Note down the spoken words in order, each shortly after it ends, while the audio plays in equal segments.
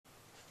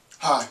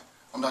Hi,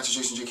 I'm Dr.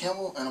 Jason J.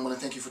 Campbell, and I want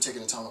to thank you for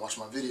taking the time to watch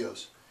my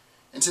videos.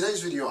 In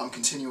today's video, I'm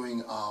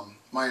continuing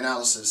my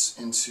analysis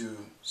into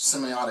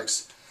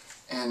semiotics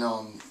and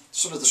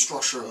sort of the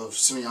structure of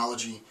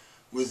semiology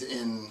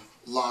within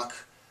Locke,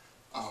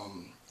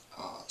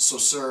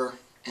 Saussure,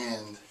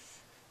 and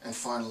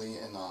finally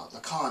in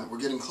Lacan. We're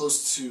getting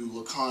close to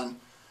Lacan.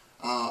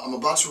 I'm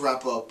about to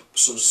wrap up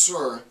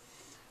Saussure.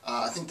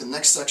 I think the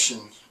next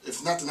section,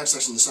 if not the next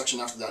section, the section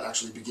after that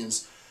actually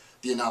begins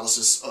the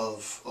analysis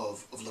of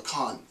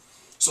Lacan.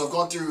 So I've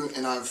gone through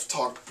and I've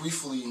talked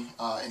briefly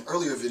in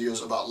earlier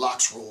videos about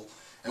Locke's role,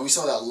 and we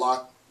saw that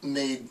Locke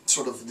made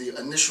sort of the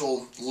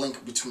initial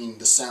link between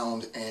the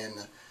sound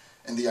and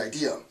the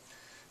idea.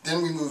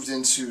 Then we moved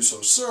into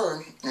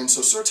Saussure, and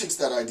Saussure takes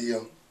that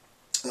idea,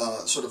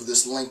 sort of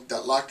this link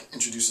that Locke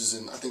introduces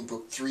in, I think,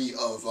 book 3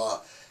 of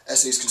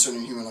Essays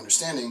Concerning Human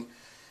Understanding.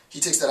 He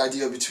takes that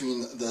idea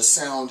between the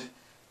sound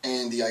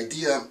and the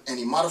idea, and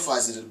he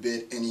modifies it a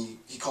bit, and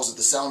he calls it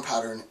the sound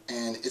pattern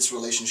and its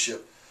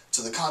relationship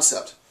to the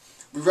concept.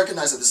 We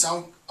recognize that the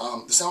sound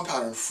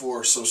pattern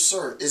for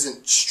Saussure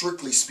isn't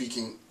strictly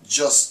speaking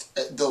just,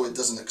 though it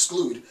doesn't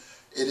exclude,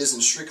 it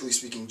isn't strictly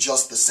speaking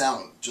just the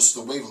sound, just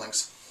the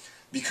wavelengths,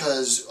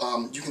 because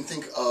you can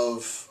think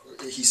of,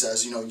 he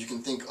says, you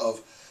can think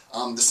of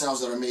the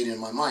sounds that are made in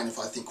my mind if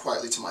I think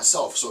quietly to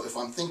myself. So if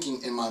I'm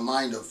thinking in my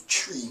mind of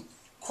tree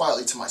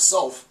quietly to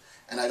myself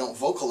and I don't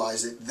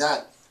vocalize it,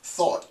 that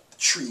thought,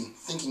 tree,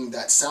 thinking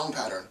that sound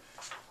pattern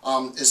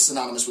is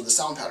synonymous with the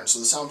sound pattern. So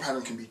the sound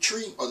pattern can be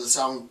tree, or the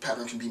sound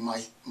pattern can be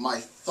my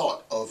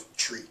thought of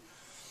tree.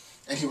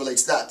 And he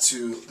relates that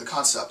to the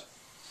concept.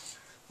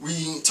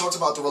 We talked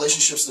about the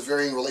relationships, the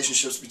varying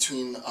relationships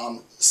between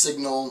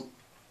signification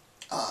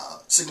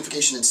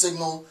and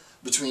signal,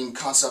 between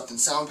concept and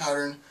sound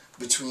pattern,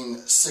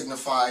 between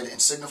signified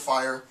and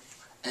signifier,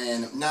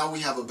 and now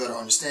we have a better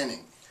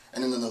understanding.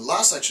 And then in the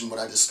last section, what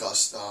I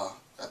discussed,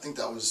 I think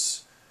that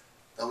was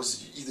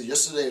either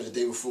yesterday or the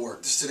day before.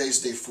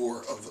 Today's day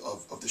 4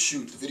 of the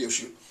shoot, the video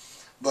shoot.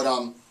 But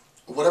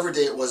whatever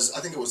day it was, I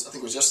think it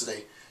was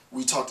yesterday.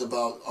 We talked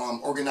about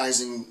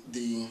organizing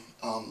the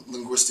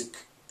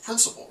linguistic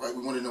principle, right?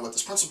 We wanted to know what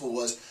this principle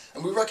was,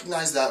 and we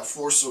recognized that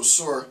for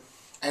Saussure,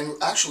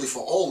 and actually for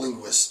all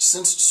linguists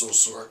since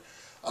Saussure,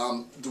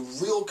 the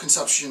real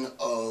conception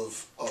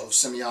of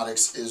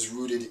semiotics is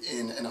rooted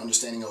in an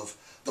understanding of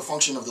the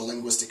function of the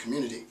linguistic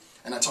community.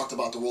 And I talked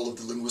about the role of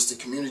the linguistic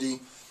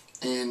community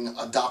in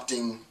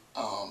adopting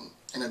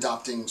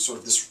sort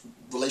of this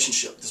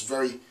relationship, this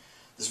very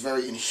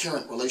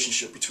inherent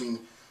relationship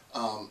between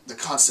the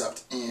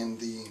concept and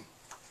the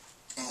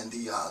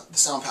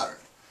sound pattern.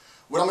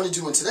 What I'm going to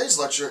do in today's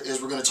lecture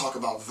is we're going to talk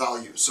about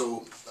value.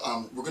 So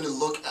we're going to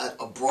look at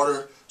a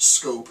broader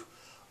scope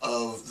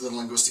of the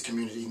linguistic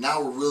community.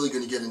 Now we're really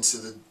going to get into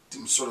the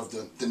sort of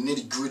the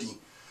nitty-gritty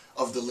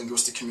of the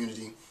linguistic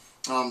community.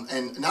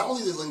 And not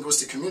only the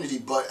linguistic community,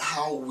 but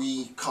how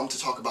we come to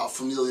talk about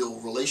familial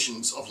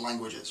relations of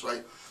languages,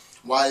 right?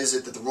 Why is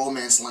it that the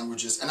Romance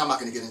languages, and I'm not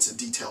going to get into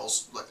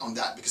details on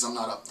that because I'm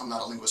not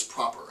a linguist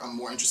proper. I'm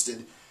more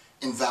interested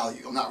in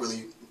value. I'm not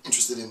really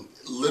interested in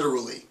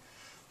literally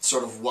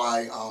sort of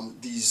why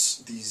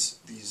these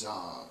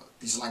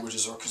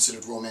languages are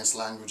considered Romance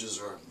languages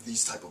or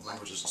these type of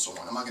languages and so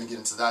on. I'm not going to get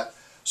into that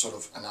sort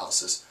of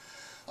analysis.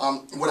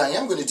 What I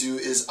am going to do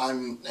is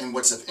and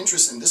what's of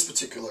interest in this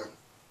particular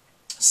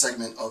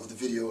segment of the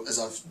video, as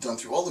I've done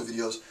through all the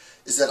videos,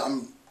 is that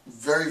I'm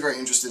very, very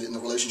interested in the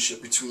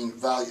relationship between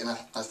value, and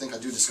I think I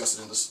do discuss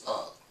it in this,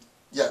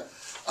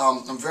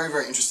 I'm very,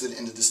 very interested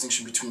in the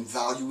distinction between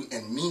value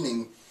and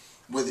meaning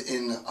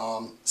within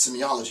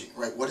semiology,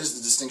 right? What is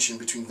the distinction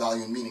between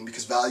value and meaning?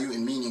 Because value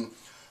and meaning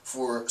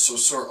for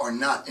Saussure are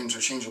not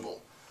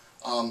interchangeable.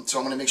 So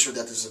I'm going to make sure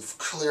that there's a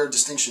clear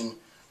distinction,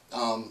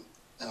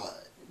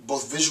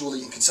 both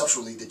visually and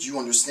conceptually, that you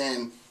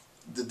understand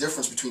the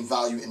difference between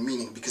value and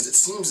meaning, because it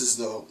seems as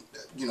though,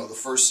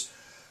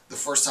 the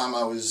first time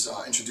I was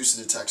introduced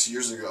to the text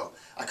years ago,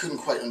 I couldn't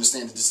quite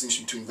understand the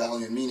distinction between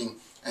value and meaning,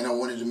 and I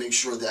wanted to make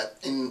sure that,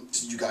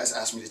 you guys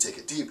asked me to take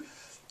it deep,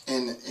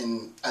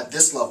 at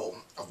this level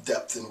of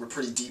depth, and we're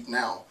pretty deep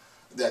now,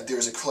 that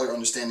there's a clear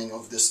understanding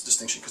of this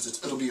distinction, because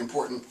it'll be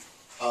important.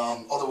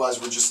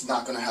 Otherwise, we're just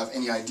not going to have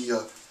any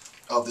idea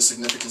of the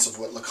significance of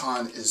what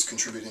Lacan is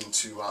contributing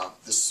to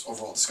this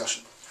overall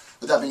discussion.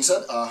 With that being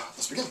said,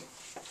 let's begin.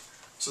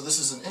 So this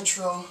is an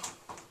intro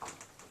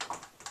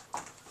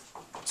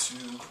to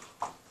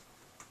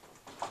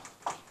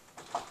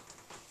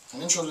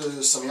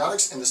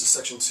semiotics, and this is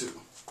section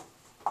 2.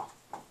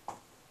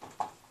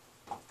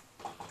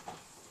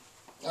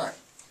 Alright.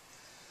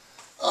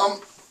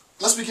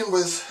 Let's begin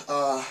with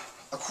a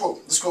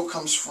quote. This quote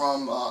comes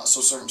from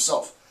Saussure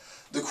himself.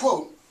 The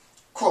quote,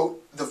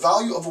 "The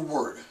value of a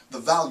word,"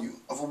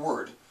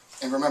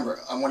 and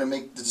remember, I want to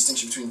make the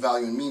distinction between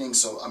value and meaning,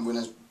 so I'm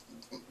going to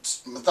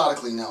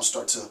methodically now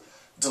start to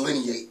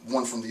delineate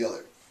one from the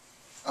other.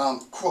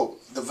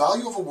 Quote, "The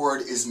value of a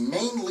word is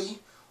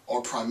mainly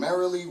or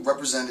primarily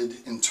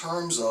represented in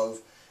terms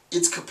of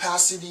its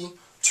capacity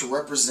to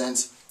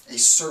represent a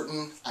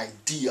certain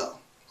idea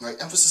right?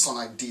 Emphasis on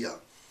idea.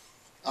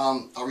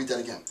 I'll read that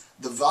again.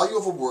 The value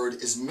of a word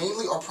is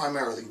mainly or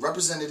primarily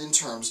represented in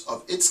terms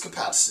of its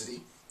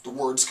capacity, the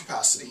word's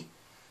capacity,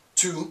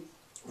 to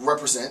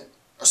represent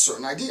a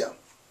certain idea.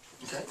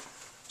 Okay?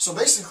 So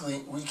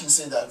basically, we can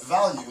say that the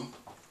value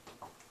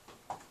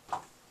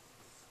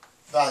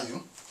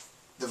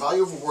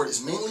of a word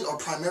is mainly or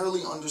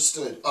primarily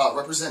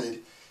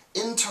represented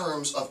in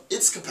terms of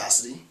its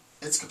capacity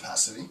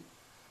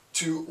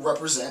to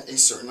represent a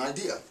certain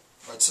idea.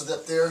 Right? So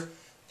that there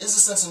is a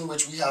sense in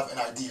which we have an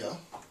idea,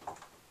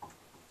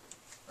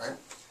 right?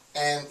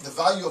 And the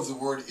value of the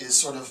word is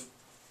sort of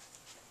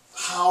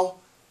how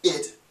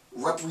it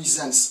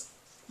represents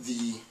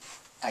the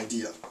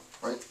idea,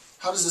 right?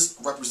 How does this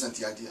represent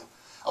the idea?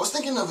 I was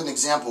thinking of an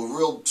example,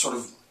 real sort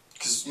of,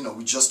 because, you know,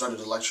 we just started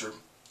a lecture,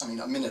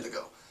 a minute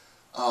ago.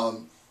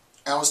 And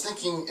I was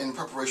thinking in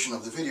preparation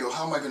of the video,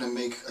 how am I going to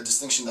make a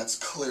distinction that's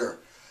clear?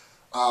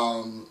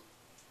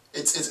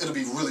 It'll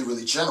be really,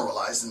 really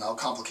generalized, and I'll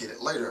complicate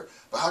it later.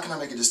 But how can I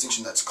make a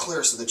distinction that's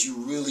clear so that you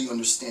really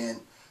understand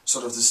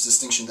sort of this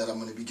distinction that I'm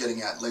going to be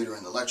getting at later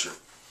in the lecture?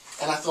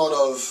 And I thought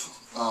of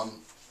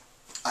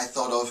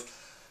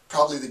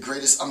probably the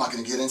greatest. I'm not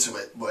going to get into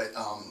it, but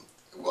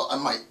well, I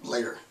might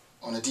later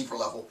on a deeper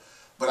level.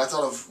 But I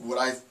thought of what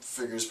I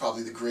figure is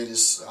probably the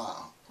greatest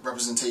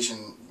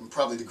representation,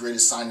 probably the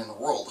greatest sign in the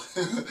world,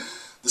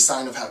 the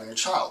sign of having a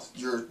child.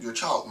 Your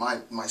child,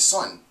 my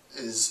son,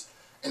 is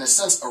in a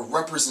sense a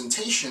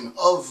representation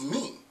of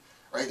me,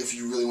 right? If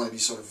you really want to be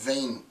sort of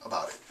vain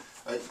about it,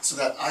 right? So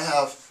that I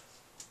have,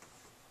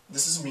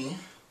 this is me,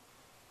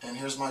 and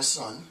here's my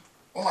son,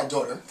 or my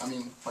daughter. I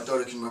mean, my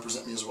daughter can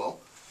represent me as well,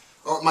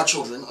 or my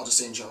children, I'll just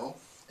say in general.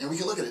 And we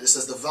can look at it. It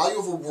says the value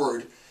of a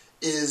word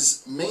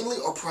is mainly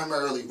or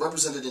primarily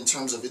represented in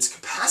terms of its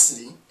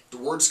capacity, the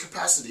word's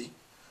capacity,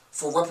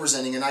 for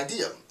representing an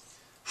idea.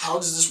 How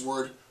does this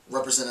word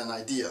represent an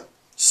idea?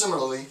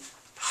 Similarly,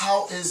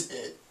 how is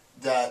it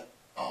that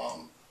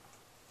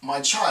my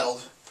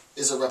child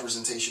is a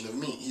representation of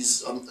me?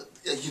 He's,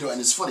 you know, and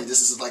it's funny,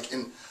 this is like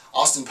in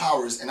Austin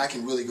Powers, and I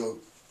can really go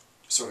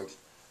sort of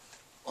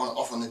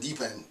off on the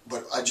deep end,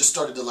 but I just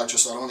started the lecture,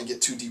 so I don't want to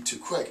get too deep too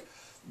quick.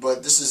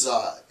 But this is,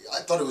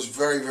 I thought it was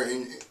very,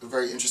 very,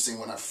 very interesting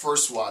when I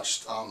first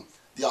watched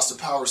the Austin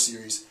Powers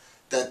series,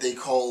 that they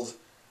called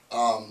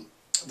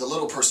the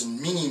little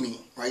person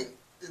Mini-Me, right?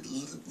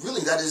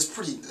 Really,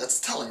 that's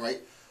telling,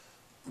 right?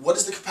 What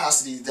is the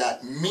capacity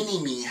that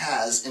Mini-Me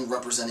has in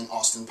representing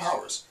Austin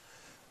Powers?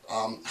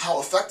 How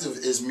effective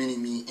is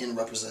Mini-Me in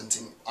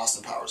representing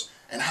Austin Powers?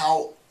 And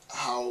how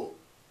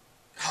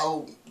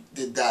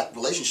did that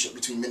relationship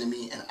between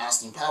Mini-Me and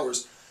Austin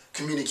Powers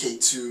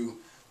communicate to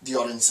the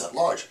audience at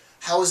large?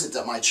 How is it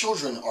that my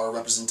children are a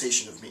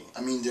representation of me? I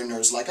mean, they're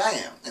nerds like I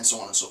am, and so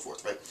on and so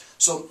forth, right?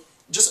 So,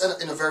 just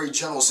in a very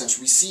general sense,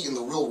 we see in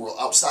the real world,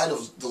 outside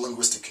of the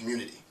linguistic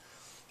community,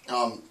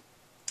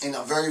 in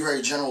a very,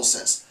 very general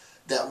sense,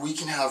 that we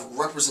can have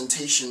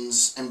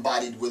representations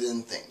embodied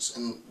within things.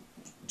 And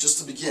just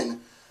to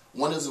begin,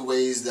 one of the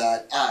ways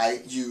that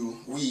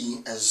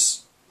we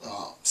as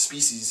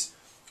species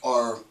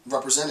are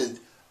represented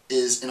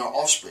is in our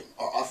offspring.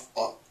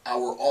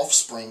 Our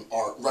offspring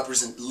are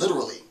represent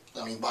literally,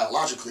 I mean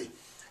biologically,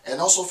 and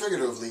also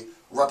figuratively,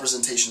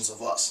 representations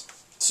of us.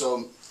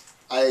 So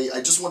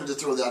I just wanted to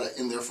throw that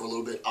in there for a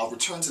little bit. I'll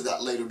return to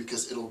that later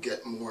because it'll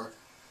get more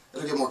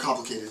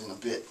complicated in a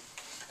bit.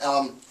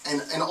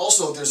 And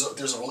also there's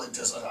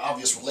an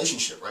obvious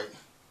relationship, right?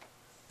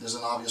 There's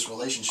an obvious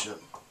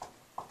relationship.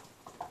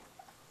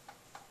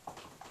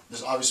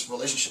 There's an obvious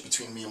relationship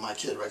between me and my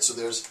kid, right? So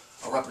there's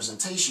a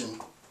representation.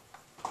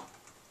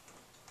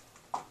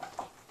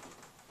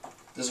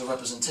 There's a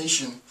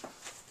representation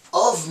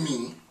of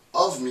me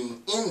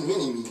in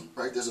Mini-Me,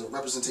 right? There's a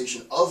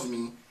representation of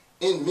me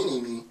in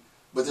Mini-Me,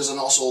 but there's an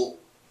also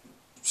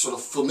sort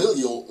of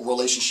familial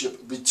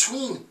relationship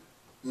between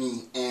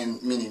me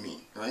and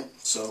Mini-Me, right?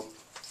 So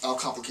I'll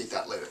complicate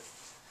that later.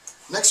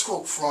 Next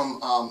quote from,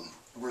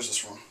 where's this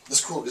from?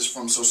 This quote is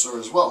from Saussure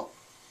as well.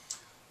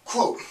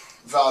 Quote,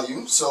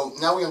 value. So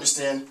now we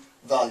understand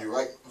value,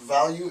 right?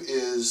 Value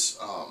is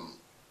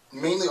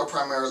mainly or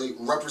primarily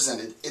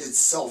represented, it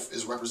itself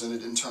is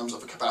represented in terms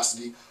of a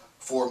capacity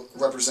for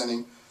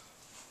representing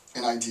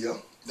an idea.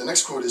 The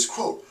next quote is,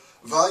 quote,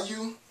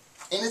 value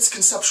in its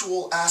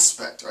conceptual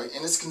aspect, right?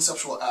 In its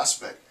conceptual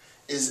aspect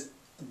is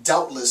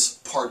doubtless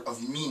part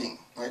of meaning,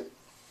 right?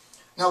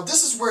 Now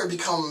this is where it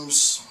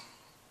becomes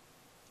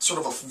sort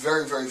of a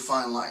very, very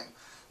fine line,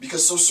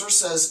 because Saussure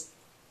says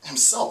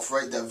himself,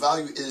 right, that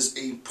value is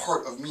a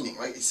part of meaning,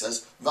 right? He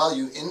says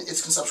value in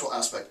its conceptual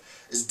aspect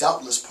is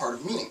doubtless part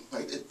of meaning,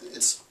 right?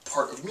 It's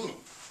part of meaning.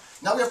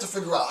 Now we have to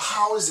figure out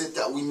how is it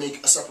that we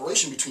make a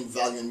separation between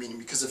value and meaning,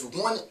 because if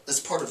one is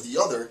part of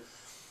the other,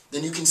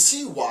 then you can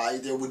see why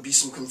there would be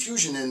some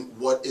confusion in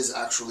what is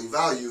actually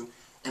value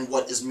and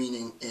what is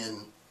meaning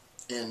in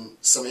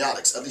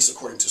semiotics, at least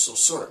according to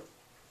Saussure.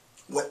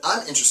 What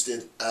I'm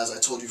interested, as I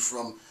told you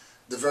from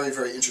the very,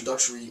 very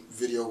introductory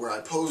video where I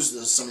posed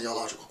the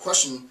semiological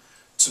question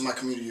to my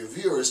community of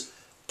viewers,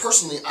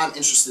 personally, I'm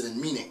interested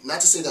in meaning. Not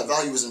to say that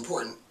value is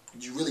important.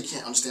 You really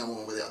can't understand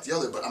one without the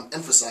other, but I'm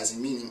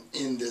emphasizing meaning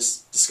in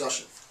this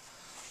discussion.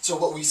 So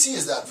what we see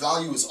is that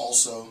value is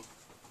also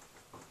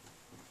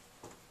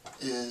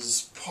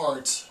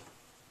part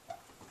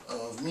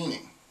of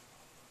meaning.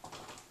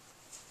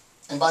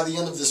 And by the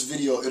end of this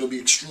video, it'll be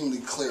extremely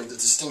clear the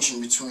distinction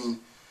between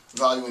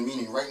value and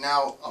meaning. Right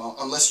now,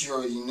 unless you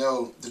already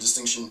know the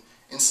distinction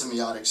in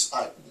semiotics,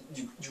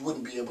 you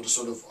wouldn't be able to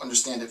sort of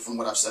understand it from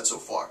what I've said so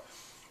far.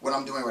 What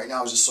I'm doing right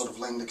now is just sort of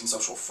laying the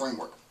conceptual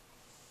framework.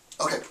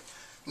 Okay,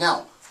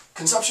 now,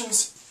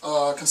 conceptions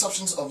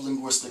of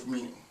linguistic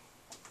meaning.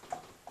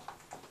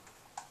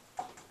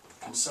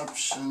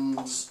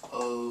 Conceptions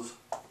of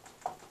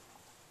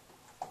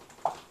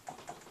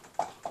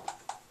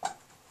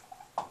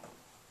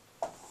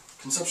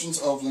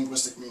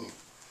linguistic meaning.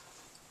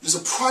 There's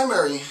a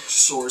primary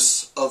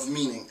source of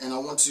meaning, and I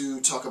want to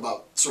talk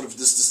about sort of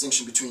this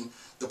distinction between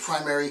the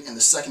primary and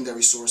the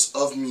secondary source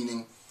of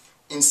meaning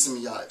in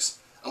semiotics.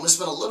 I'm going to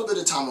spend a little bit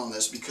of time on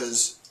this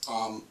because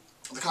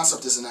the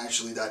concept isn't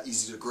actually that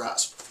easy to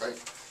grasp, right?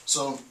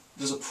 So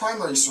there's a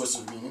primary source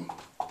of meaning,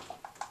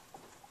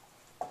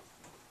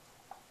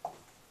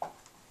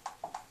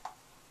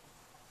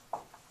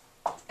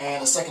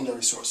 and a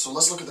secondary source. So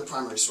let's look at the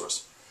primary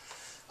source.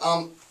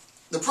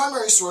 The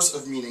primary source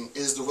of meaning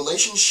is the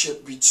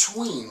relationship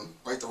between,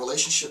 right, the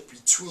relationship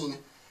between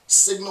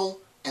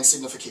signal and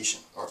signification,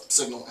 or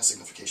signal and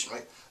signification,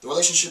 right? The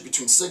relationship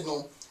between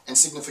signal and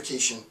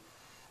signification,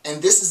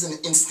 and this is an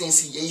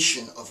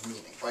instantiation of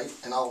meaning, right?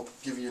 And I'll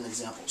give you an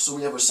example. So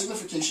we have our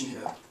signification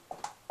here,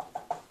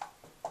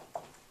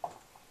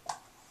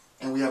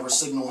 and we have our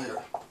signal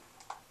here,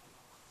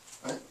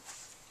 right?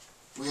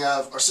 We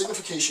have our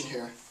signification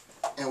here,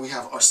 and we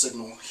have our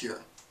signal here.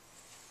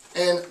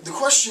 And the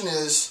question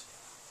is,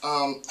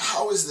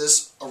 how is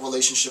this a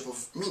relationship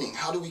of meaning?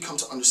 How do we come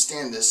to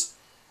understand this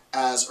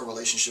as a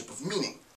relationship of meaning?